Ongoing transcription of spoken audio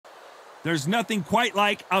There's nothing quite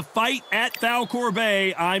like a fight at Falcor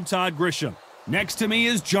Bay. I'm Todd Grisham. Next to me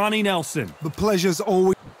is Johnny Nelson. The pleasure's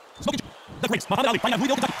always... The greatest Muhammad Ali, find out who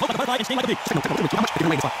the ultimate butterfly and sting like a bee.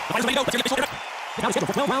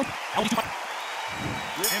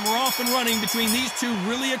 And we're off and running between these two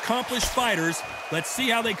really accomplished fighters. Let's see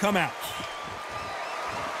how they come out.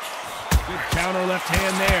 Good counter left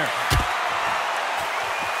hand there.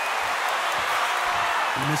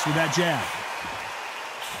 He missed with that jab.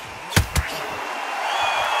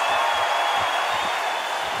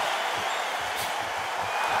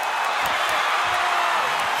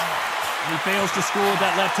 He fails to score with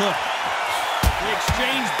that left hook. They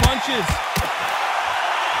exchange punches.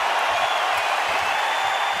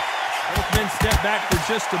 Both men step back for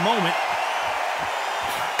just a moment.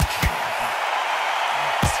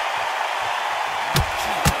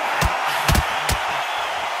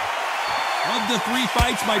 Of the three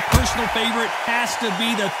fights, my personal favorite has to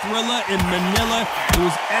be the Thrilla in Manila. It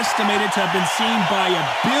was estimated to have been seen by 1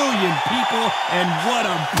 billion people, and what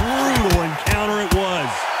a brutal encounter it was.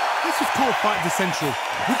 This is called Fight the Central.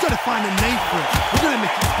 We've got to find a name for it. We're going to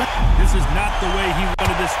make it special. This is not the way he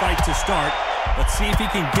wanted this fight to start. Let's see if he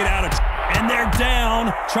can get out of... And they're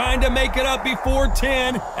down, trying to make it up before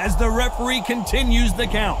 10 as the referee continues the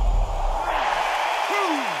count. 2,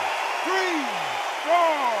 3, 4,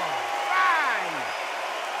 5.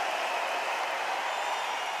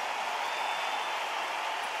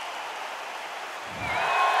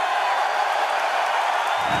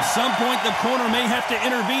 At some point, the corner may have to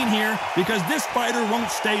intervene here because this fighter won't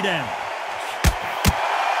stay down.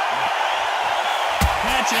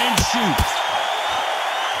 Catch and shoot.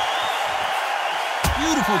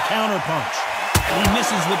 Beautiful counter punch. And he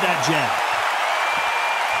misses with that jab.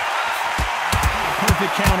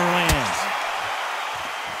 Perfect counter lands.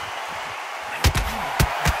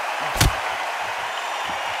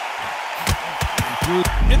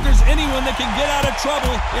 If there's anyone that can get out of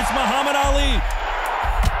trouble, it's Muhammad Ali.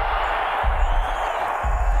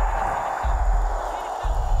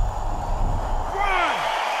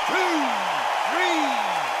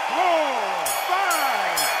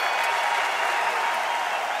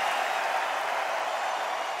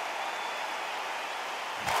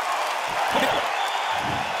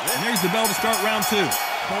 And there's the bell to start round 2.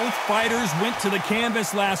 Both fighters went to the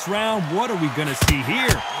canvas last round. What are we going to see here?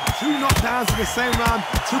 2 knockdowns in the same round.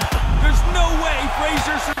 There's no way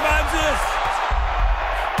Frazier survives this.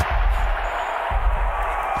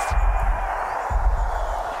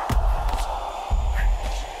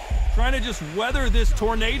 Trying to just weather this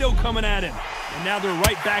tornado coming at him. And now they're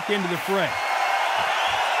right back into the fray.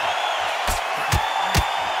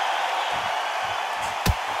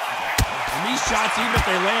 These shots, even if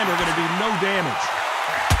they land, are going to do no damage.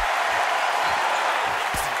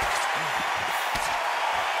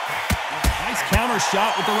 Nice counter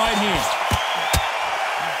shot with the right hand.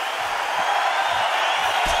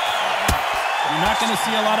 You're not going to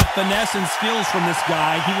see a lot of finesse and skills from this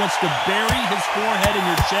guy. He wants to bury his forehead in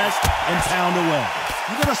your chest and pound away.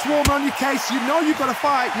 You got to swarm on your case. You know you got to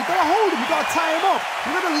fight. You got to hold him. You got to tie him up.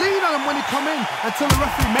 You got to lean on him when you come in until the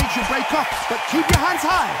referee makes you break up. But keep your hands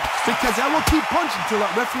high because I will keep punching until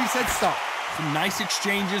that referee said stop. Some nice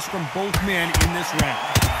exchanges from both men in this round.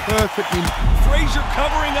 Perfectly. Frazier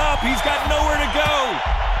covering up. He's got nowhere to go.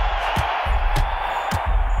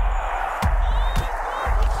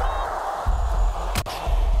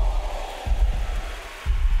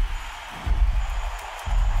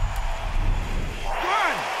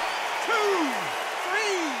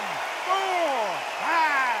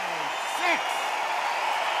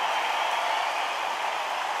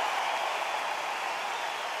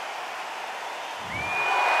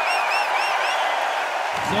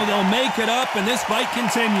 So they'll make it up, and this fight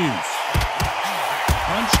continues.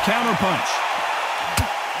 Punch, counter punch.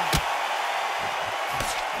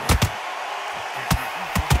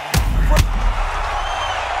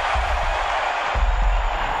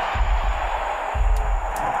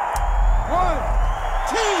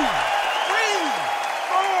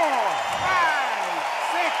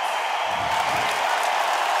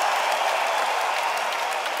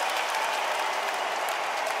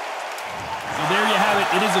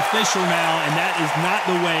 It is official now, and that is not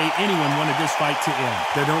the way anyone wanted this fight to end.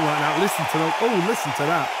 They don't like that. Listen to them. Oh, listen to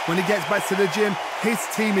that. When he gets back to the gym, his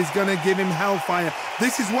team is going to give him hellfire.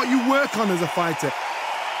 This is what you work on as a fighter.